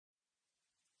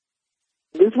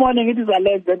This morning it is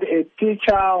alleged that a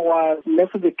teacher was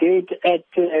next to the gate at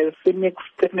Phoenix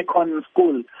Technicon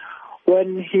School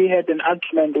when he had an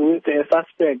argument with a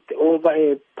suspect over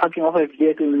a parking of a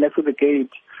vehicle next to the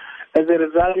gate. As a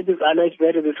result, it is alleged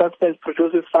that the suspect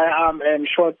produced his firearm and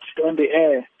shot on the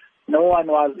air. No one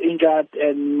was injured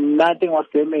and nothing was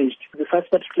damaged. The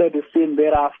suspect fled the scene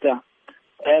thereafter.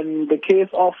 And the case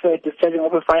of discharging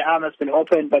of a firearm has been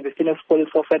opened by the Phoenix Police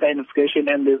for further investigation,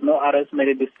 and there's no arrest made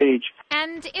at this stage.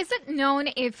 And is it known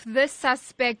if this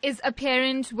suspect is a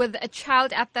parent with a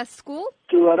child at the school?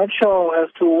 We are not sure as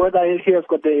to whether he has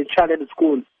got a child at the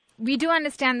school. We do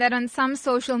understand that on some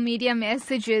social media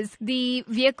messages, the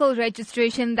vehicle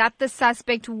registration that the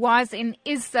suspect was in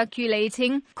is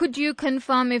circulating. Could you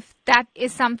confirm if that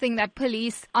is something that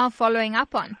police are following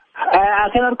up on? I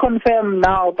cannot confirm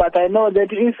now, but I know that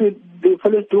if the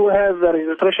police do have the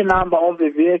registration number of the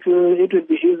vehicle, it would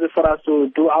be easy for us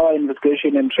to do our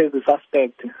investigation and trace the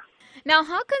suspect. Now,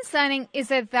 how concerning is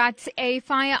it that a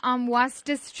firearm was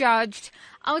discharged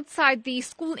outside the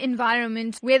school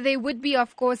environment where there would be,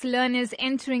 of course, learners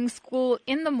entering school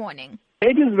in the morning?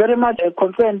 It is very much a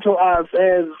concern to us,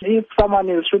 as if someone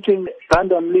is shooting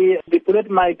randomly, the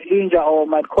bullet might injure or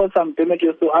might cause some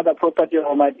damages to other property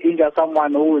or might injure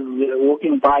someone who is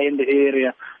walking by in the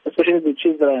area, especially the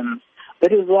children.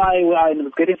 That is why we are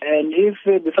investigating, and if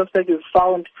the suspect is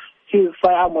found, his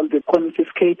firearm will be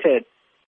confiscated.